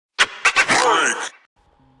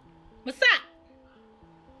What's up?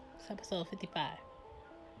 It's episode 55.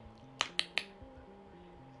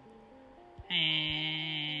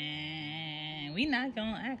 And we not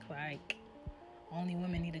gonna act like only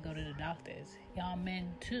women need to go to the doctors. Y'all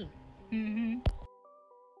men too.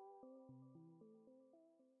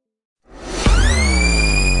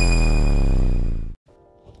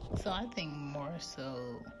 So I think more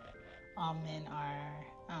so all men are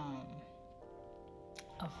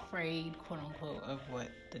afraid, quote unquote, of what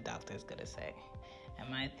the doctor's gonna say. And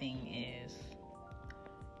my thing is,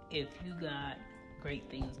 if you got great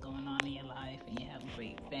things going on in your life and you have a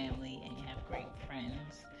great family and you have great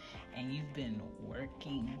friends and you've been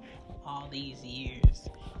working all these years,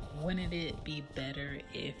 wouldn't it be better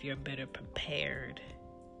if you're better prepared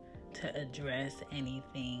to address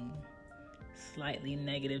anything slightly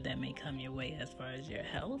negative that may come your way as far as your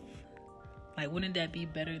health? Like, wouldn't that be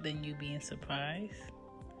better than you being surprised?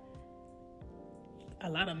 A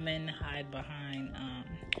lot of men hide behind,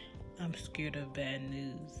 I'm scared of bad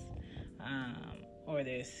news, or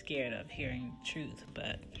they're scared of hearing the truth.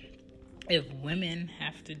 But if women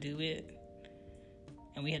have to do it,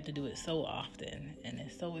 and we have to do it so often, and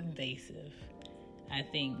it's so invasive, I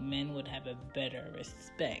think men would have a better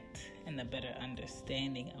respect and a better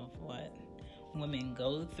understanding of what women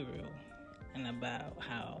go through and about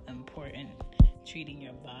how important treating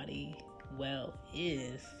your body well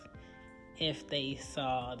is if they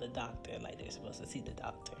saw the doctor like they're supposed to see the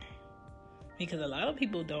doctor. Because a lot of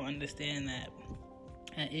people don't understand that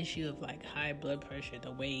an issue of like high blood pressure,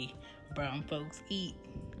 the way brown folks eat,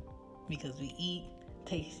 because we eat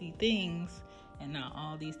tasty things and not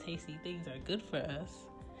all these tasty things are good for us.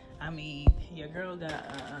 I mean, your girl got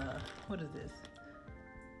what is this?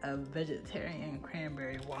 A vegetarian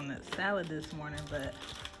cranberry walnut salad this morning, but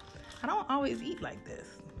I don't always eat like this.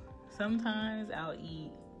 Sometimes I'll eat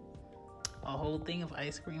a whole thing of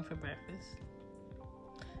ice cream for breakfast.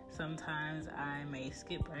 Sometimes I may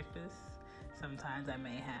skip breakfast. Sometimes I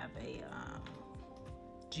may have a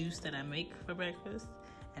juice that I make for breakfast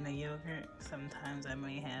and a yogurt. Sometimes I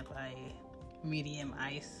may have a medium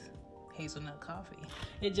ice hazelnut coffee.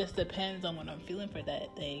 It just depends on what I'm feeling for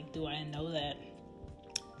that day. Do I know that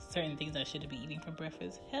certain things I shouldn't be eating for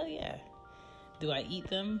breakfast? Hell yeah. Do I eat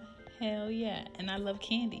them? Hell yeah. And I love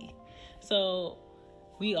candy. So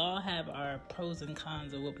we all have our pros and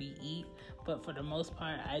cons of what we eat, but for the most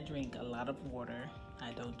part, I drink a lot of water.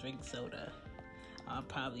 I don't drink soda. I'll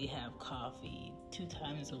probably have coffee 2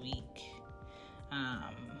 times a week.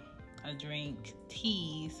 I drink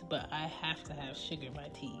teas, but I have to have sugar in my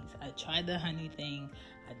teas. I tried the honey thing.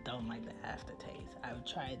 I don't like the aftertaste. I've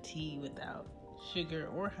tried tea without sugar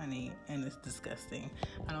or honey, and it's disgusting.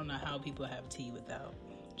 I don't know how people have tea without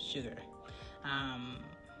sugar.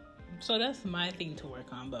 So that's my thing to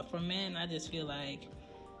work on. But for men, I just feel like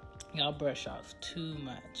y'all brush off too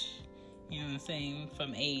much. You know what I'm saying?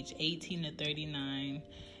 From age 18 to 39,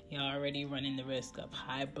 y'all already running the risk of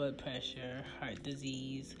high blood pressure, heart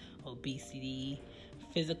disease, obesity,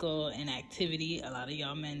 physical inactivity. A lot of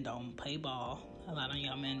y'all men don't play ball. A lot of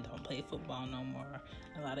y'all men don't play football no more.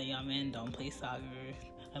 A lot of y'all men don't play soccer.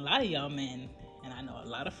 A lot of y'all men, and I know a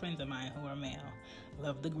lot of friends of mine who are male,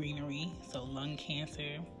 love the greenery. So lung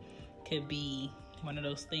cancer could be one of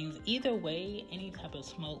those things. Either way, any type of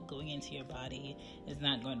smoke going into your body is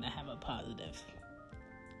not going to have a positive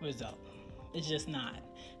result. It's just not.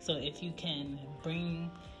 So if you can bring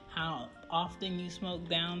how often you smoke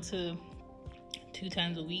down to 2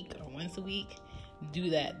 times a week or once a week, do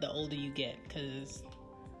that the older you get, because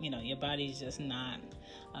your body's just not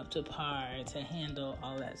up to par to handle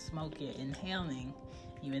all that smoke you're inhaling,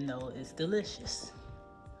 even though it's delicious.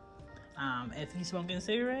 If you smoking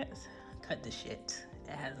cigarettes, cut the shit.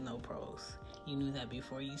 It has no pros. You knew that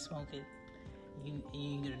before you smoke it.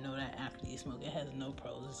 You're gonna know that after you smoke. It has no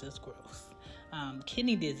pros. It's just gross.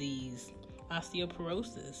 Kidney disease,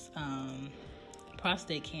 osteoporosis,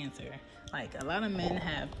 prostate cancer. Like, a lot of men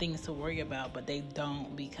have things to worry about, but they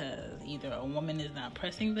don't, because either a woman is not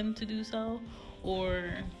pressing them to do so,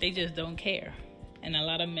 or they just don't care. And a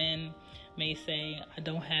lot of men may say, I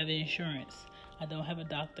don't have insurance. I don't have a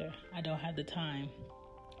doctor. I don't have the time.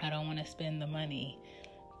 I don't want to spend the money.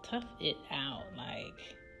 Tough it out.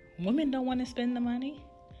 Like, women don't want to spend the money.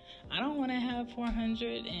 I don't want to have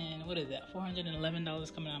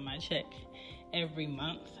 $411 coming out of my check every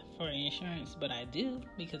month for insurance, but I do,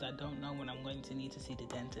 because I don't know when I'm going to need to see the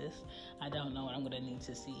dentist. I don't know when I'm going to need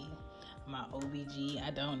to see my OBG.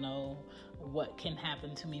 I don't know what can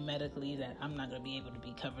happen to me medically that I'm not going to be able to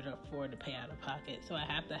be covered up for to pay out of pocket. So I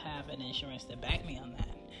have to have an insurance to back me on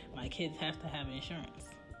that. My kids have to have insurance.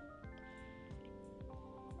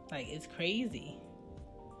 Like, it's crazy.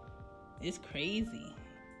 It's crazy.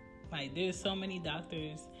 Like, there's so many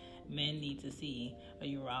doctors men need to see. A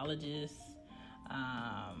urologist,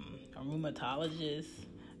 a rheumatologist,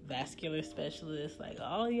 vascular specialist. Like,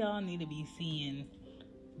 all y'all need to be seeing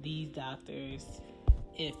these doctors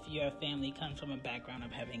if your family comes from a background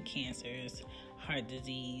of having cancers, heart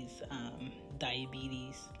disease,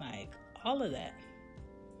 diabetes, like all of that.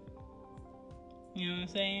 You know what I'm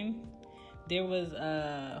saying? There was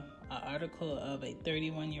an article of a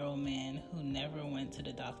 31-year-old man who never went to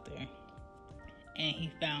the doctor, and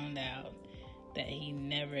he found out that he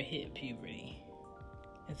never hit puberty.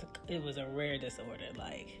 It was a rare disorder.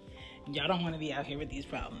 Like, y'all don't want to be out here with these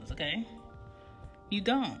problems, okay? You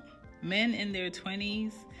don't. Men in their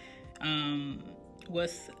 20s,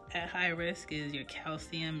 what's at high risk is your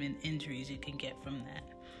calcium and injuries you can get from that.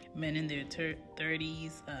 Men in their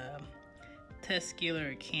 30s,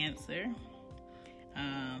 testicular cancer.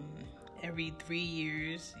 Every 3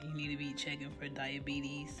 years, you need to be checking for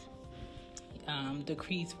diabetes.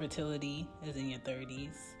 Decreased fertility is in your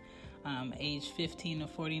 30s. Age 15 to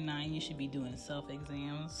 49, you should be doing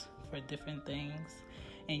self-exams for different things.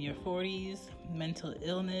 In your 40s, mental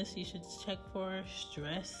illness you should check for.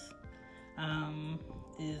 Stress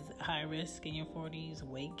is high risk in your 40s.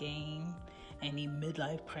 Weight gain, any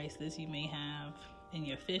midlife crisis you may have. In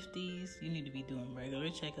your 50s, you need to be doing regular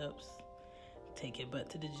checkups. Take your butt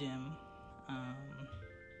to the gym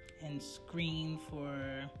and screen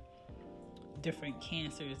for different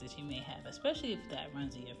cancers that you may have, especially if that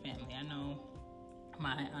runs in your family. I know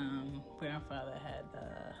my grandfather had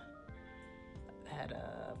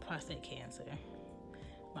prostate cancer.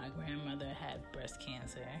 My grandmother had breast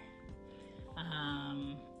cancer.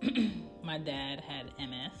 My dad had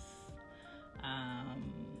MS.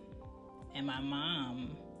 And my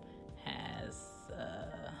mom has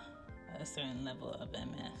a certain level of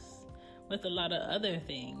MS with a lot of other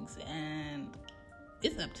things. And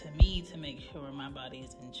it's up to me to make sure my body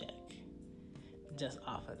is in check just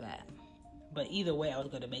off of that. But either way, I was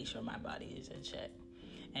going to make sure my body is in check.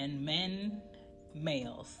 And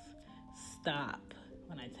males, stop.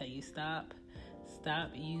 When I tell you stop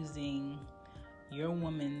using your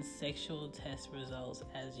woman's sexual test results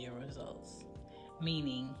as your results.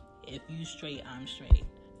 Meaning, if you straight, I'm straight.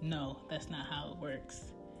 No, that's not how it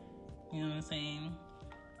works. You know what I'm saying?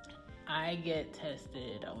 I get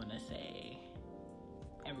tested, I want to say,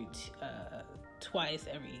 twice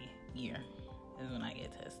every year is when I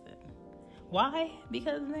get tested. Why?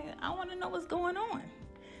 Because I want to know what's going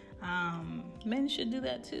on. Men should do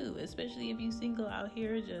that too, especially if you single out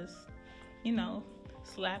here just,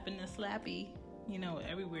 slapping the slappy,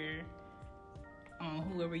 everywhere on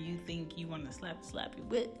whoever you think you want to slap the slappy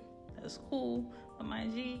with. That's cool. But my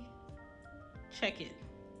G, check it,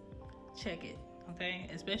 okay?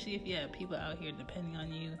 Especially if you have people out here depending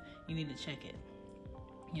on you, you need to check it.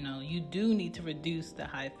 You do need to reduce the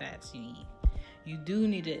high fats you eat. You do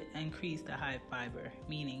need to increase the high fiber,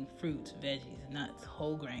 meaning fruits, veggies, nuts,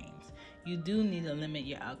 whole grains. You do need to limit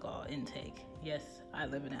your alcohol intake. Yes, I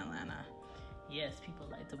live in Atlanta. Yes, people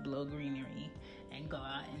like to blow greenery and go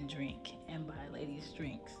out and drink and buy ladies'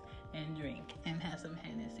 drinks and drink and have some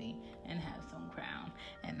Hennessy and have some Crown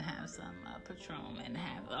and have some Patron and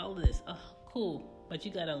have all this. Oh, cool. But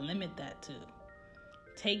you got to limit that too.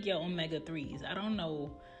 Take your omega-3s. I don't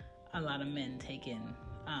know a lot of men taking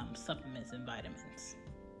supplements and vitamins.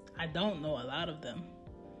 I don't know a lot of them.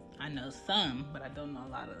 I know some, but I don't know a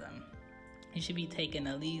lot of them. You should be taking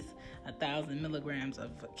at least 1,000 milligrams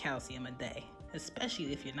of calcium a day,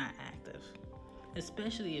 especially if you're not active,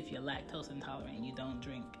 especially if you're lactose intolerant and you don't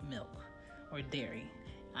drink milk or dairy.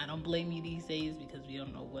 I don't blame you these days because we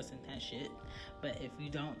don't know what's in that shit, but if you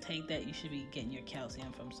don't take that, you should be getting your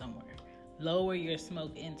calcium from somewhere. Lower your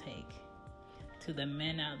smoke intake. To the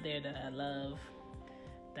men out there that I love,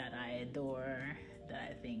 that I adore, that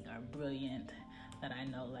I think are brilliant, that I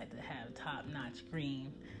know like to have top-notch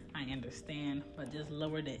green, I understand, but just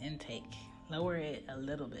lower the intake. Lower it a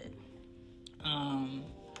little bit.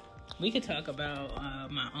 We could talk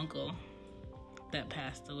about my uncle that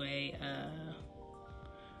passed away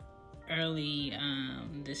early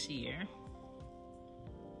this year.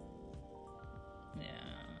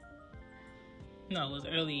 No, it was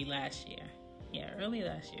early last year. Early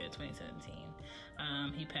last year, 2017.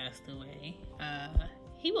 He passed away.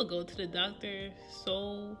 He would go to the doctor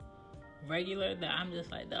so regular that I'm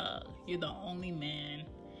just like, dog, you're the only man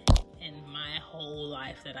in my whole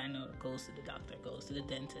life that I know that goes to the doctor, goes to the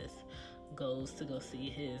dentist, goes to go see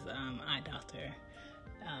his eye doctor,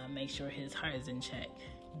 make sure his heart is in check,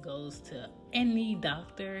 goes to any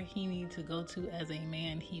doctor he needs to go to as a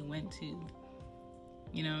man, he went to.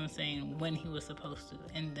 You know what I'm saying? When he was supposed to,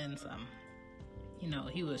 and then some. You know,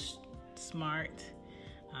 he was smart,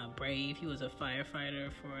 brave. He was a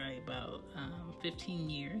firefighter for about 15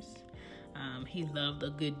 years. He loved a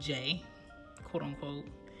good J, quote unquote.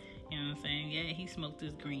 You know what I'm saying? Yeah, he smoked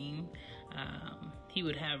his green. He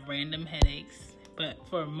would have random headaches, but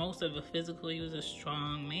for most of the physical, he was a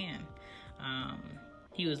strong man.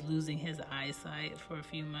 He was losing his eyesight for a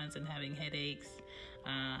few months and having headaches.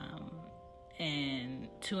 And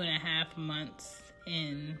 2.5 months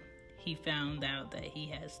in, he found out that he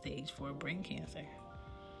had stage 4 brain cancer.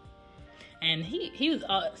 And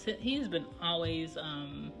he's been always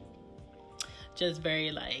just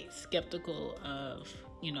very like skeptical of,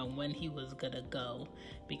 you know, when he was gonna go,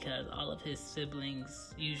 because all of his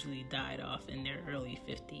siblings usually died off in their early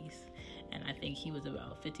 50s, and I think he was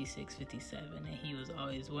about 56, 57, and he was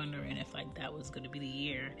always wondering if like that was gonna be the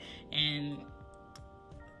year. And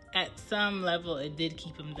at some level it did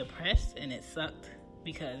keep him depressed, and it sucked,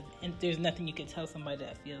 because there's nothing you can tell somebody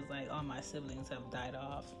that feels like all my siblings have died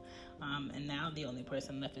off, and now the only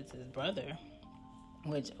person left is his brother,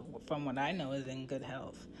 which from what I know is in good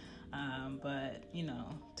health. But, you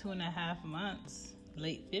know, 2.5 months,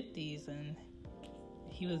 late 50s, and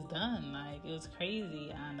he was done. Like, it was crazy.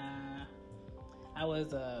 And I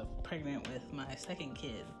was pregnant with my second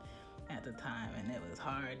kid at the time, and it was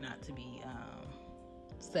hard not to be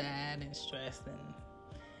sad and stressed and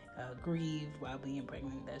grieved while being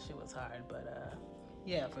pregnant. That shit was hard. But,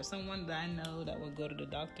 yeah, for someone that I know that would go to the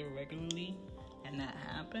doctor regularly and that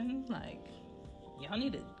happened, like, y'all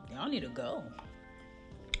need to go.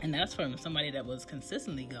 And that's from somebody that was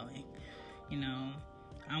consistently going. You know,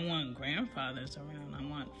 I want grandfathers around. I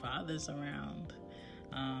want fathers around.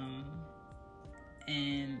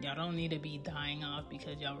 And y'all don't need to be dying off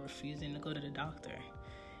because y'all refusing to go to the doctor.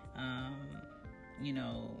 You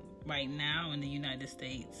know, right now in the United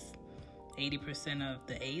States, 80% of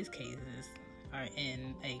the AIDS cases are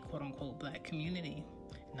in a quote-unquote black community.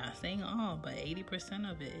 Not saying all, but 80%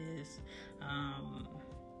 of it is.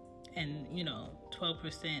 And, you know,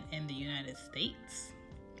 12% in the United States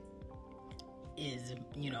is,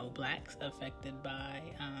 you know, blacks affected by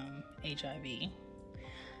HIV.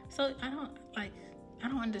 So I don't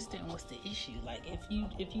understand what's the issue. Like, if you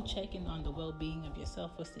checking on the well-being of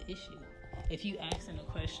yourself, what's the issue? If you asking a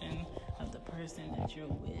question of the person that you're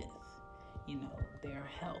with, you know, their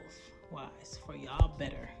health-wise, for y'all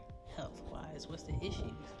better health-wise, what's the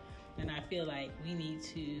issues? And I feel like we need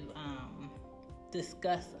to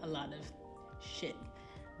discuss a lot of shit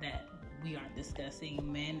that we aren't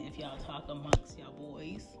discussing. Men, if y'all talk amongst y'all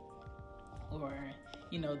boys, or,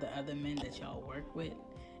 you know, the other men that y'all work with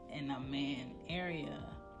in a man area,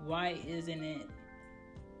 why isn't it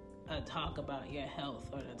a talk about your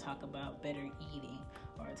health, or to talk about better eating,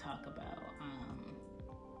 or talk about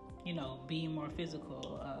you know, being more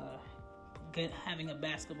physical, having a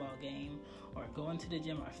basketball game, or going to the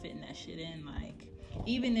gym, or fitting that shit in? Like,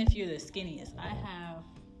 even if you're the skinniest, I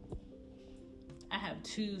have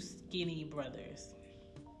 2 skinny brothers,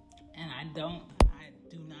 and I do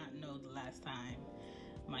not know the last time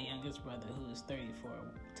my youngest brother, who is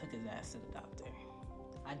 34, took his ass to the doctor.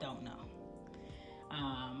 I don't know.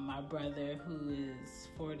 My brother, who is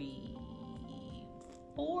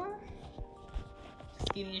 44,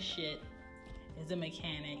 skinny as shit, is a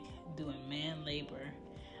mechanic doing man labor.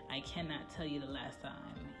 I cannot tell you the last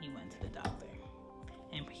time he went to the doctor,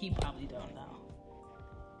 and he probably don't know.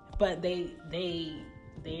 But they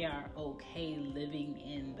are okay living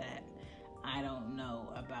in that I don't know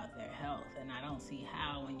about their health. And I don't see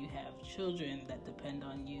how, when you have children that depend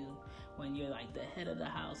on you, when you're like the head of the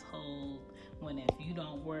household, when if you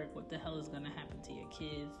don't work, what the hell is going to happen to your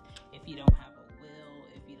kids? If you don't have a will,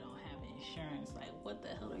 if you don't have insurance, like, what the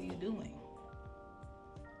hell are you doing?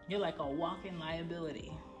 You're like a walking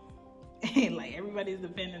liability. Like, everybody's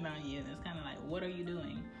dependent on you, and it's kind of like, what are you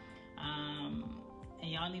doing? And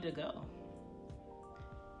y'all need to go.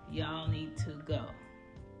 Y'all need to go.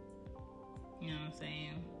 You know what I'm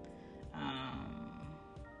saying?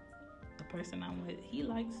 The person I'm with, he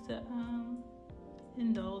likes to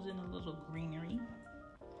indulge in a little greenery.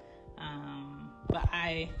 But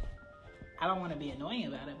I don't want to be annoying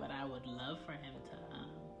about it, but I would love for him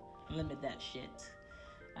to limit that shit.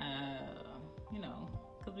 You know,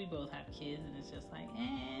 because we both have kids, and it's just like,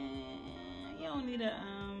 you don't need to,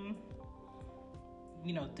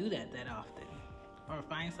 you know, do that often, or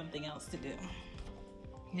find something else to do.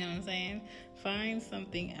 You know what I'm saying? Find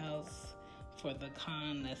something else for the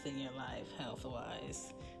con that's in your life,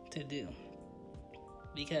 health-wise, to do.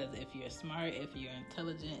 Because if you're smart, if you're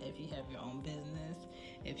intelligent, if you have your own business,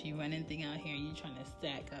 if you run anything out here and you're trying to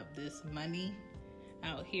stack up this money,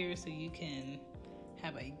 out here so you can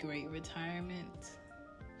have a great retirement,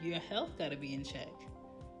 your health got to be in check.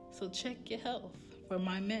 So check your health. For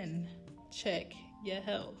my men, check your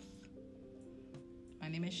health. My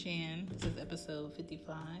name is Shan. This is episode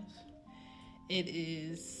 55. It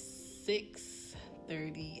is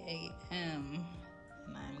 6:30 a.m.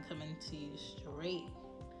 and I'm coming to you straight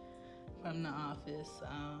from the office.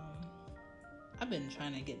 I've been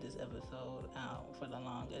trying to get this episode out for the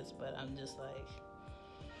longest, but I'm just like,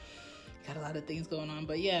 got a lot of things going on.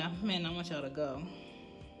 But yeah, man, I want y'all to go.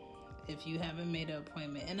 If you haven't made an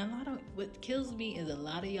appointment, and what kills me is a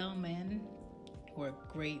lot of y'all men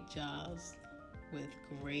work great jobs with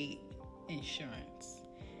great insurance,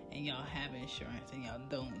 and y'all have insurance and y'all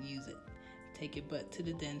don't use it. Take your butt to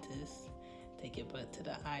the dentist, take your butt to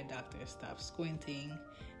the eye doctor, stop squinting,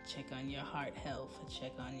 check on your heart health,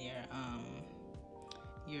 check on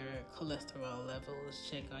your cholesterol levels,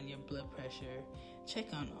 check on your blood pressure,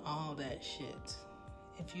 check on all that shit.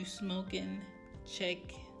 If you smoking, check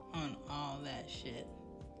on all that shit.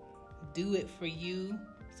 Do it for you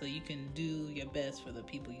so you can do your best for the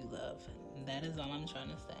people you love. And that is all I'm trying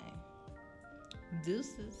to say.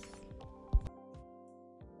 Deuces.